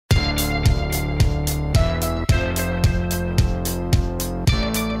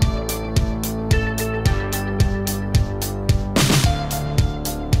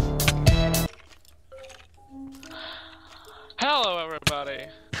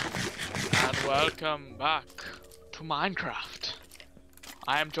Welcome back to Minecraft.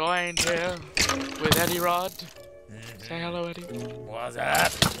 I am joined here with Eddie Rod. Say hello, Eddie. What's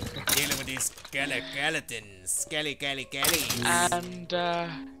up? Dealing with these skeletons. Skelly. And,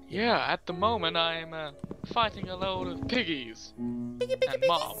 yeah, at the moment I'm fighting a load of piggies and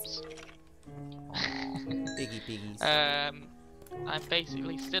mobs. Piggies. I'm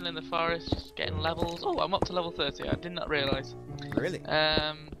basically still in the forest, just getting levels. Oh, I'm up to level 30. I did not realise. Really?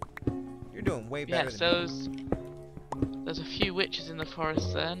 You're doing way better than me. There's a few witches in the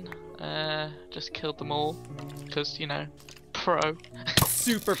forest then. Just killed them all. Because, you know, pro.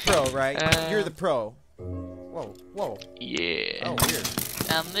 Super pro, right? You're the pro. Whoa. Yeah. Oh, weird.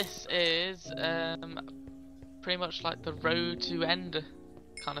 And this is pretty much like the road to end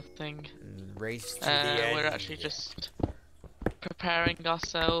kind of thing. Race to the end. We're actually just preparing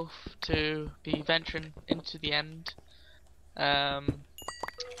ourselves to be venturing into the end.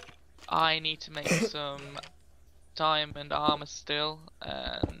 I need to make some diamond armor still,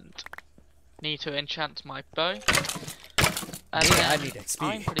 and need to enchant my bow. And I need XP.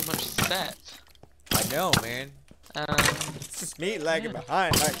 I'm pretty much set. I know, man. It's just me lagging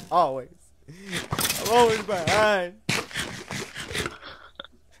behind, like always. I'm always behind.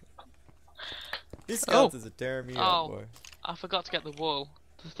 These skeletons are tearing me up, boy. I forgot to get the wool.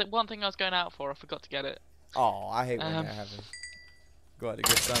 The one thing I was going out for, I forgot to get it. Oh, I hate when that happens. Go out to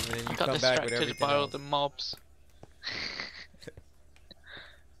get something and you come back with everything by all else. the mobs.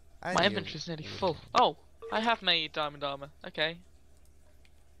 My inventory's nearly full. Oh, I have made diamond armor. Okay.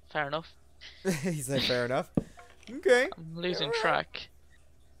 Fair enough. He said fair enough. Okay. I'm losing track.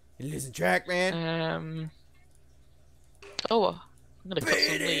 You're losing track, man. Oh, I'm gonna cut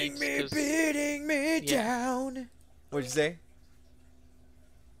some leaves. Beating me down. What'd you say?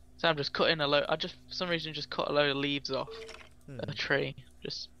 So I'm just cutting a load. I just, for some reason, just cut a load of leaves off a tree.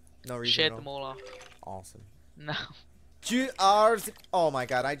 Just no reason sheared them all off. Awesome. No. 2 hours. Oh my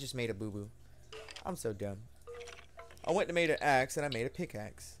god, I just made a boo boo. I'm so dumb. I went and made an axe and I made a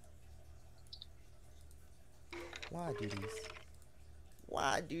pickaxe. Why do these?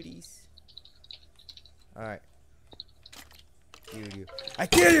 Why do these? Alright. I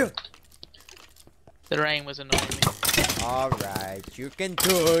kill you! The rain was annoying me. Alright, you can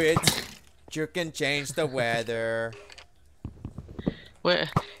do it. You can change the weather. Wait,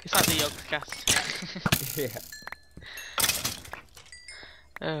 it's like the yoga cast. Yeah.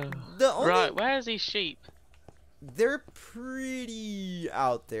 Oh. Right, where's these sheep? They're pretty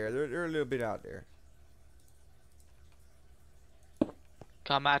out there. They're a little bit out there.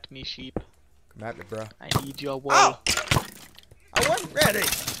 Come at me, sheep. Come at me, bro. I need your wool. Oh! I wasn't ready.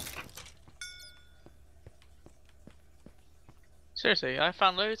 Seriously, I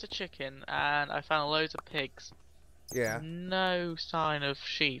found loads of chicken and I found loads of pigs. Yeah. No sign of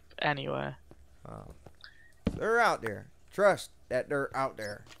sheep anywhere. Oh. They're out there. Trust that they're out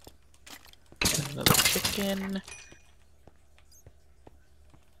there. Another chicken.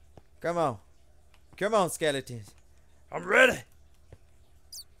 Come on. Come on, skeletons. I'm ready.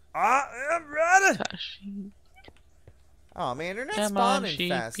 I am ready. Oh man, they're not spawning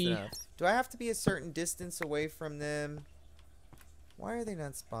fast enough. Do I have to be a certain distance away from them? Why are they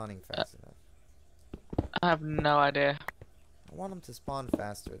not spawning fast enough? I have no idea. I want them to spawn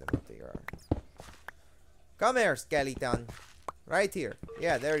faster than what they are. Come here, skeleton. Right here.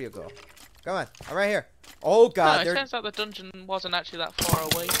 Yeah, there you go. Come on. I'm right here. Oh god. No, it turns out the dungeon wasn't actually that far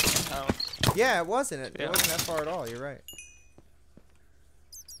away from the house. Yeah, it wasn't. It wasn't that far at all. You're right.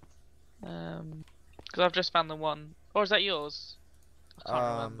 Because I've just found the one. Or is that yours? I can't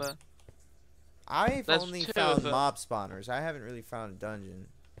remember. I've only found mob spawners. I haven't really found a dungeon.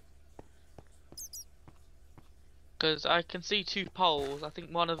 Because I can see 2 poles. I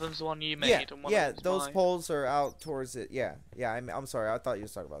think one of them's the one you made. And one of them's those mine. poles are out towards it. Yeah. I'm sorry. I thought you were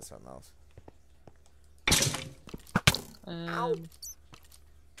talking about something else. I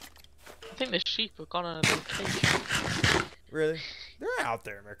think the sheep have gone on a vacation. Really? They're out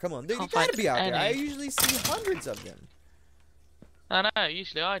there, man. Come on. They gotta be out there. I usually see hundreds of them. I know.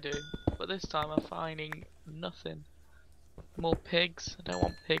 Usually I do. But this time I'm finding nothing. More pigs. I don't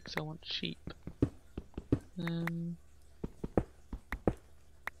want pigs. I want sheep.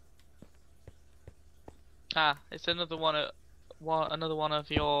 It's another one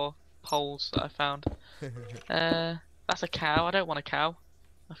of your poles that I found. That's a cow. I don't want a cow.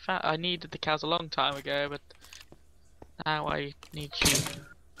 I needed the cows a long time ago, but now I need sheep.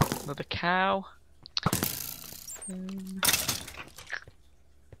 Another cow.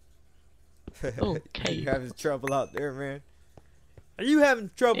 Okay. You're having trouble out there, man. Are you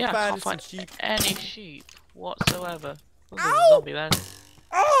having trouble finding some find sheep? Any sheep whatsoever. Oh, there's a zombie there.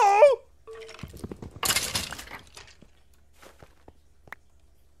 Oh!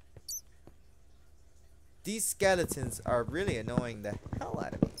 these skeletons are really annoying the hell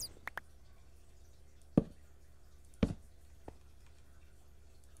out of me.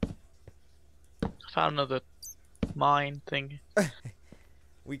 I found another mine thing.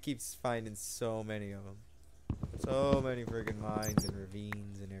 We keep finding so many of them. So many friggin' mines and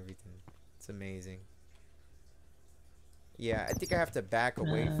ravines and everything. It's amazing. Yeah, I think I have to back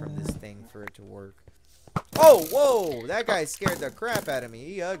away from this thing for it to work. Oh, whoa! That guy scared the crap out of me.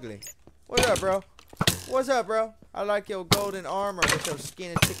 He ugly. What's up, bro? What's up, bro? I like your golden armor with your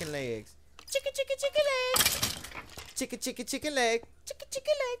skinny chicken legs. Chicken legs. Chicken leg. Chicken leg.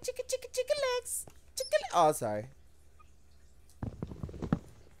 Chicken legs. Oh, sorry.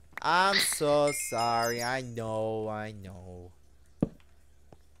 I'm so sorry. I know.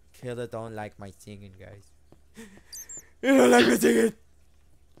 Killa don't like my singing, guys. You don't like me singing.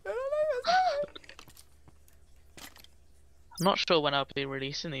 I'm not sure when I'll be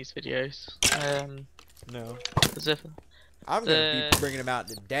releasing these videos. No. If I'm gonna be bringing them out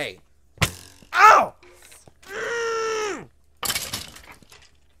today. Ow!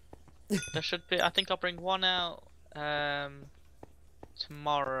 There should be. I think I'll bring one out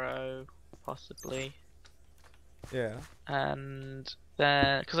tomorrow, possibly. Yeah. And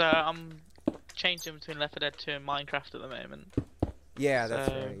then, because I'm changing between Left 4 Dead 2 and Minecraft at the moment. Yeah, that's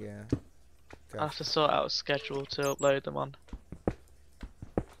right. Yeah. I'll have to sort out a schedule to upload them on.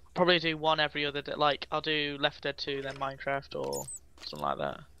 Probably do one every other day. Like I'll do Left 4 Dead 2, then Minecraft, or something like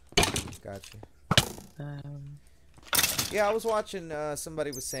that. Gotcha. Um, Yeah, I was watching.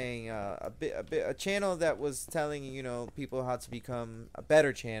 Somebody was saying a channel that was telling people how to become a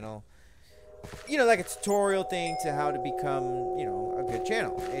better channel. Like a tutorial thing to how to become a good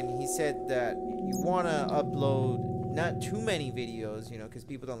channel. And he said that you want to upload not too many videos, because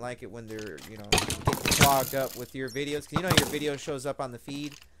people don't like it when they're getting clogged up with your videos. Because your video shows up on the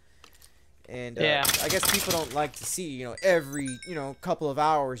feed. And yeah. I guess people don't like to see, every, couple of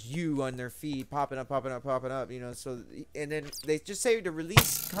hours you on their feed popping up, so, and then they just say to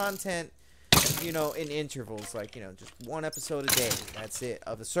release content, in intervals, like, just one episode a day, that's it,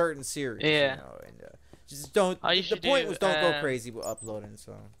 of a certain series, yeah. And just don't, the point was don't go crazy with uploading,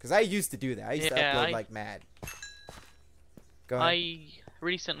 so, because I used to do that, I used to upload like mad. Go ahead. I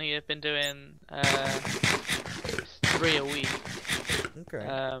recently have been doing 3 a week. Okay.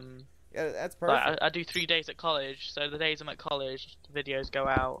 Yeah, that's perfect. I do 3 days at college, so the days I'm at college, the videos go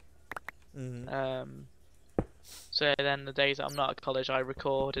out. Mm-hmm. So then the days that I'm not at college, I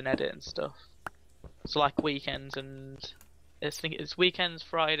record and edit and stuff. So like weekends and it's weekends,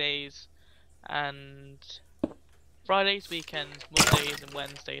 Fridays, and weekends, Mondays, and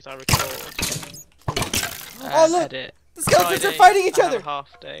Wednesdays I record. Oh look! Edit. The skeletons are fighting each other. I have a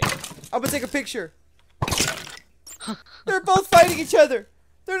half day. I'm gonna take a picture. They're both fighting each other.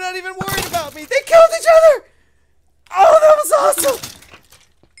 They're not even worried about me. They killed each other! Oh, that was awesome!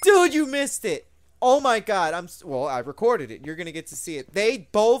 Dude, you missed it. Oh my god. Well, I recorded it. You're gonna get to see it. They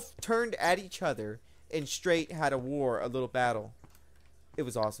both turned at each other and straight had a little battle. It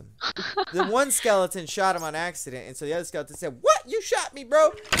was awesome. The one skeleton shot him on accident, and so the other skeleton said, "What? You shot me,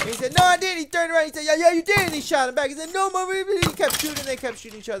 bro?" And he said, "No, I didn't." He turned around, he said, "Yeah, you did." And he shot him back. He said, "No, mama." He kept shooting, they kept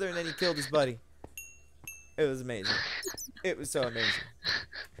shooting each other, and then he killed his buddy. It was amazing. It was so amazing.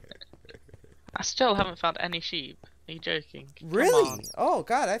 I still haven't found any sheep. Are you joking? Really? Oh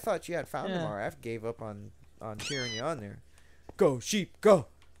god, I thought you had found them already. I gave up on cheering you on there. Go sheep, go!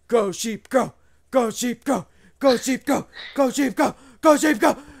 Go sheep, go! Go sheep, go! Go sheep, go! Go sheep, go! Go sheep,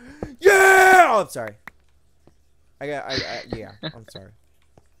 go! Yeah! Oh, I'm sorry. Yeah, I'm sorry.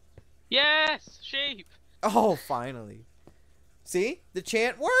 Yes, sheep. Oh, finally. See? The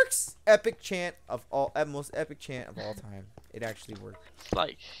chant works! Epic chant of all, most epic chant of all time. It actually worked. It's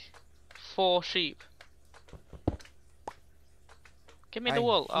like 4 sheep. Give me the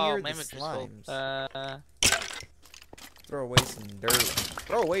wool. Oh, my inventory's full. Throw away some dirt.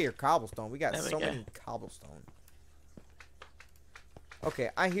 Throw away your cobblestone. We got so many cobblestone. Okay,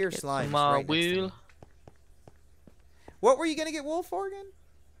 I hear slimes right next to me. What were you gonna get wool for again?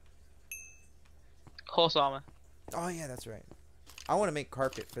 Horse armor. Oh yeah, that's right. I want to make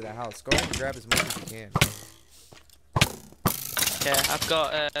carpet for the house. Go ahead and grab as much as you can. Yeah, I've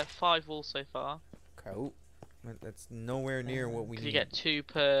got 5 wool so far. Cool. That's nowhere near what we need. You get 2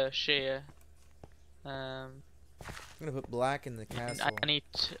 per shear. I'm gonna put black in the castle.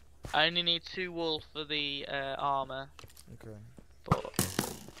 I only need 2 wool for the armor. Okay. But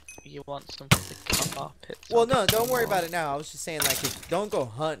you want some for the carpets. Well, no, don't worry about it now. I was just saying, like, don't go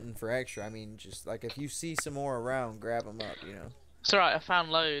hunting for extra. I mean, just like if you see some more around, grab them up. You know. It's alright. I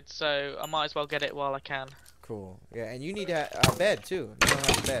found loads, so I might as well get it while I can. Cool. Yeah, and you need a bed too. You don't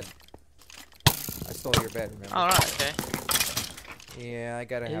have a bed. I stole your bed, remember? Alright, okay. Yeah, I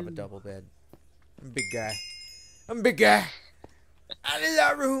gotta have a double bed. I'm a big guy. I'm a big guy. I need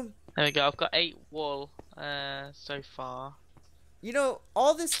that room. There we go. I've got 8 wool so far. You know,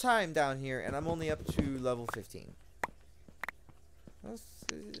 all this time down here, and I'm only up to level 15. I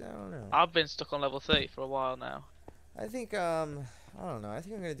don't know. I've been stuck on level 30 for a while now. I think, I don't know. I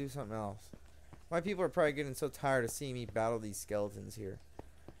think I'm gonna do something else. My people are probably getting so tired of seeing me battle these skeletons here.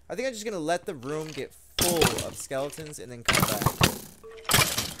 I think I'm just gonna let the room get full of skeletons and then come back.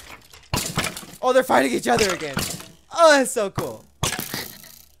 Oh, they're fighting each other again. Oh, that's so cool.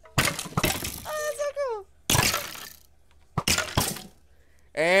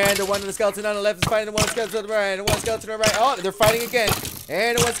 And the one of the skeleton on the left is fighting the one skeleton on the right, and the one skeleton on the right. Oh, they're fighting again.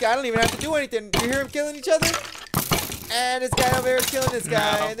 And the one I don't even have to do anything. You hear them killing each other? And this guy over here is killing this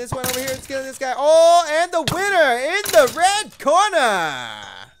guy. No. And this one over here is killing this guy. Oh, and the winner in the red corner.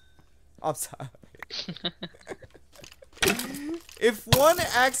 I'm sorry. If one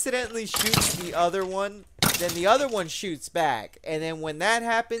accidentally shoots the other one, then the other one shoots back. And then when that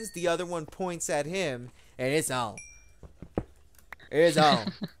happens, the other one points at him, and it's on. It's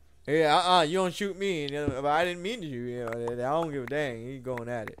on. Yeah, you don't shoot me. You know, but I didn't mean to shoot you. I don't give a dang. We going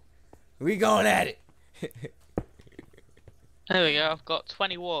at it. We going at it. There we go. I've got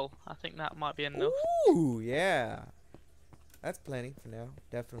 20 wool. I think that might be enough. Ooh, yeah. That's plenty for now.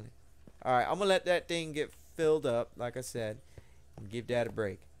 Definitely. All right, I'm going to let that thing get filled up, like I said, and give Dad a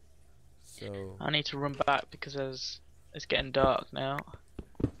break. So I need to run back because it's getting dark now.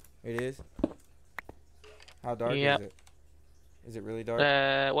 It is? How dark is it? Is it really dark?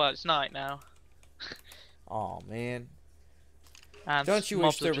 Well, it's night now. Oh man. And don't you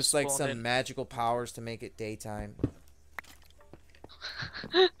wish there was like some magical powers to make it daytime?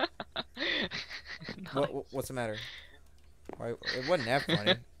 Nice. What's the matter? Why, it wasn't that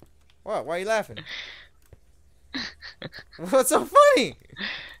funny. What? Why are you laughing? What's so funny?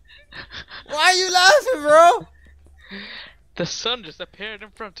 Why are you laughing, bro? The sun just appeared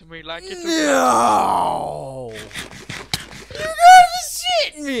in front of me like it's no. You gotta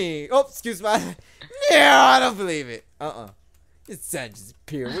shit me! Oh, excuse me. No, I don't believe it. The sun just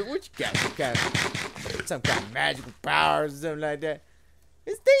appeared. What you got? Some kind of magical powers or something like that?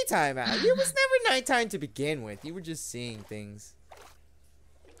 It's daytime out. It was never nighttime to begin with. You were just seeing things.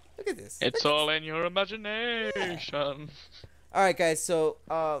 Look at this. It's all in your imagination. Yeah. Alright, guys. So,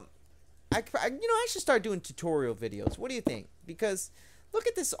 I should start doing tutorial videos. What do you think? Because look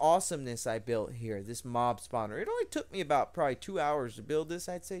at this awesomeness I built here, this mob spawner. It only took me about probably 2 hours to build this,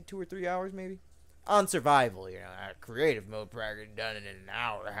 I'd say 2 or 3 hours maybe. On survival, you know, creative mode probably done it in an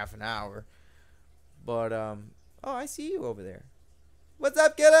hour, half an hour. But, oh, I see you over there. What's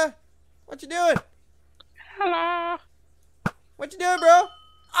up, Killa? What you doing? Hello. What you doing, bro?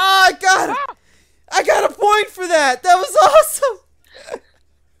 Oh, I got it! I got a point for that! That was awesome!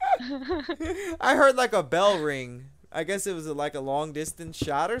 I heard like a bell ring. I guess it was like a long distance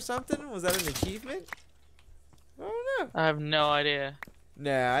shot or something. Was that an achievement? I don't know. I have no idea.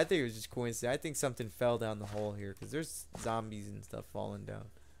 Nah, I think it was just coincidence. I think something fell down the hole here because there's zombies and stuff falling down.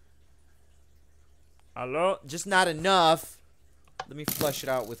 Hello? Just not enough. Let me flush it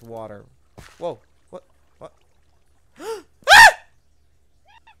out with water. Whoa. What? What? Ah!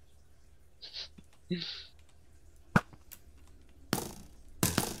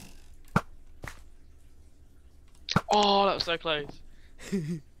 Oh, that was so close.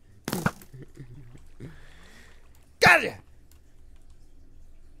 Gotcha!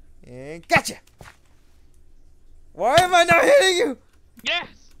 And gotcha! Why am I not hitting you? Yes!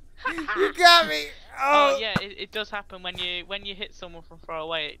 You got me! Oh yeah, it does happen when you hit someone from far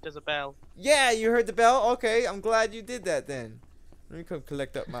away. It does a bell. Yeah, you heard the bell? Okay, I'm glad you did that then. Let me come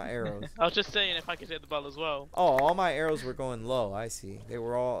collect up my arrows. I was just saying if I could hit the bell as well. Oh, all my arrows were going low. I see. They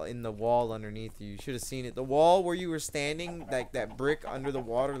were all in the wall underneath you. You should have seen it. The wall where you were standing, like that brick under the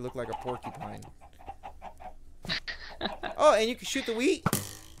water, looked like a porcupine. Oh, and you can shoot the wheat?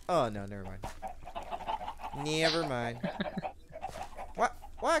 Oh, no, never mind. Never mind. What?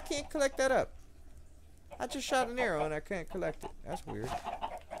 Why I can't collect that up? I just shot an arrow and I can't collect it. That's weird.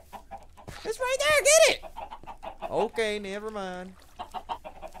 It's right there. Get it. Okay, never mind.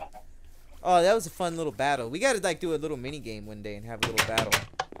 Oh, that was a fun little battle. We gotta like do a little mini game one day and have a little battle.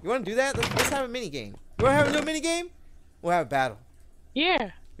 You wanna do that? Let's have a mini game. You wanna have a little mini game? We'll have a battle.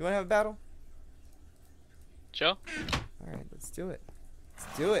 Yeah. You wanna have a battle? Sure. Alright, let's do it.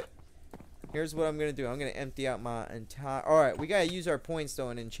 Let's do it. Here's what I'm gonna do. I'm gonna empty out my entire... Alright, we gotta use our points though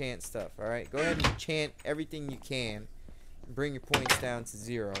and enchant stuff, alright? Go ahead and enchant everything you can. And bring your points down to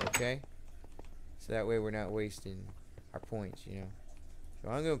 0, okay? So that way we're not wasting our points, you know. So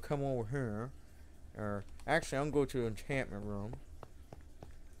I'm gonna come over here Or actually, I'm going to go to the enchantment room.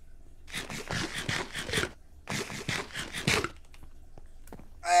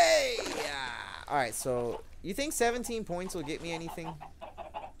 Hey! All right. So you think 17 points will get me anything?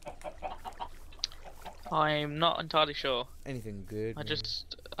 I'm not entirely sure. Anything good? I Maybe?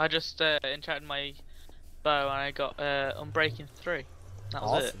 just enchanted my bow and I got Unbreaking 3. That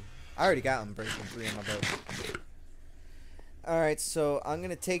was it. Awesome. I already got Unbreaking 3 on my bow. Alright, so I'm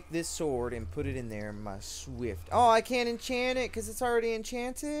going to take this sword and put it in there, my swift. Oh, I can't enchant it because it's already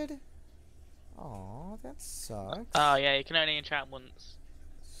enchanted? Oh, that sucks. Oh, yeah, you can only enchant once.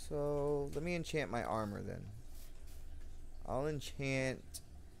 So, let me enchant my armor then. I'll enchant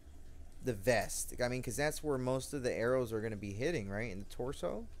the vest. I mean, because that's where most of the arrows are going to be hitting, right? In the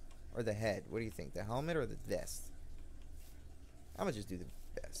torso? Or the head? What do you think? The helmet or the vest? I'm going to just do the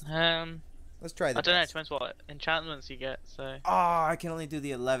vest. Let's try the I don't know, it vest. depends what enchantments you get, so... Oh, I can only do the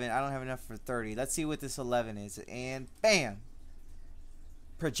 11. I don't have enough for 30. Let's see what this 11 is. And bam!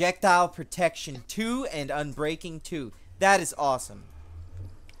 Projectile Protection 2 and Unbreaking 2. That is awesome.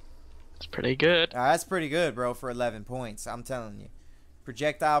 It's pretty good. That's pretty good, bro, for 11 points. I'm telling you.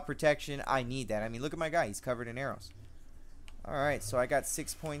 Projectile Protection, I need that. I mean, look at my guy. He's covered in arrows. Alright, so I got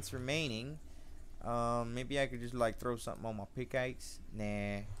 6 points remaining. Maybe I could just, like, throw something on my pickaxe.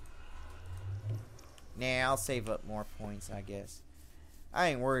 Nah. Nah, I'll save up more points, I guess. I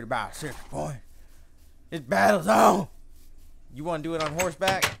ain't worried about 6 points. It's battle's on! You want to do it on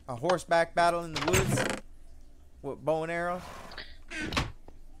horseback? A horseback battle in the woods? With bow and arrows?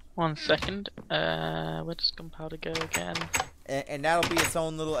 1 second. Where does gunpowder go again? And that'll be its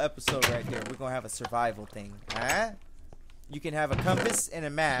own little episode right there. We're gonna have a survival thing. Huh? You can have a compass and a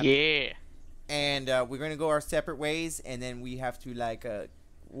map. Yeah. And we're gonna go our separate ways. And then we have to, like,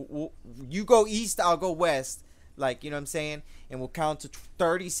 you go east, I'll go west. Like, you know what I'm saying? And we'll count to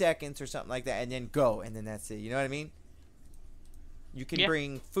 30 seconds or something like that. And then go. And then that's it. You know what I mean? You can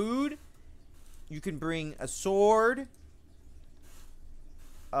bring food. You can bring a sword.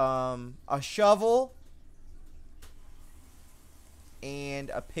 A shovel. And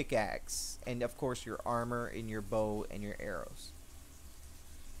a pickaxe. And, of course, your armor and your bow and your arrows.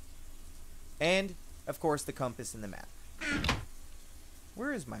 And, of course, the compass and the map.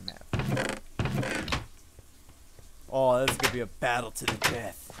 Where is my map? Oh, this is going to be a battle to the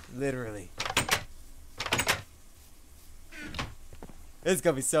death. Literally. This is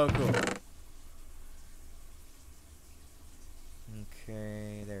going to be so cool.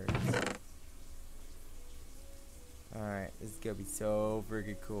 Okay, there it is. Alright, this is going to be so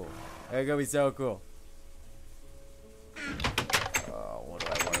freaking cool. It's going to be so cool. Oh, what do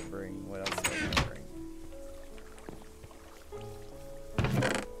I want to bring? What else do I want to bring?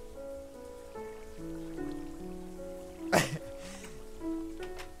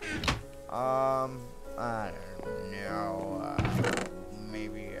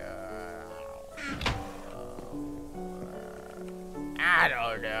 I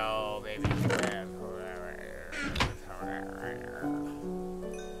don't know. Maybe, I don't know.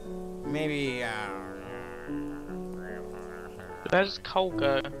 Maybe, maybe, Where does coal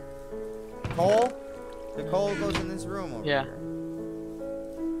go? coal? The coal goes in this room over Yeah. here.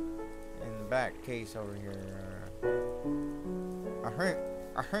 In the back case over here.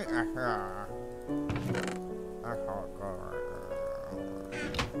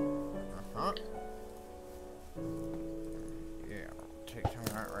 Yeah, take some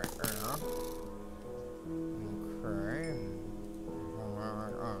of that right there. Okay.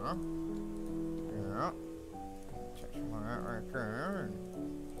 Yeah. Take some of that right there.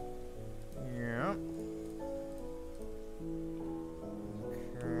 Yeah.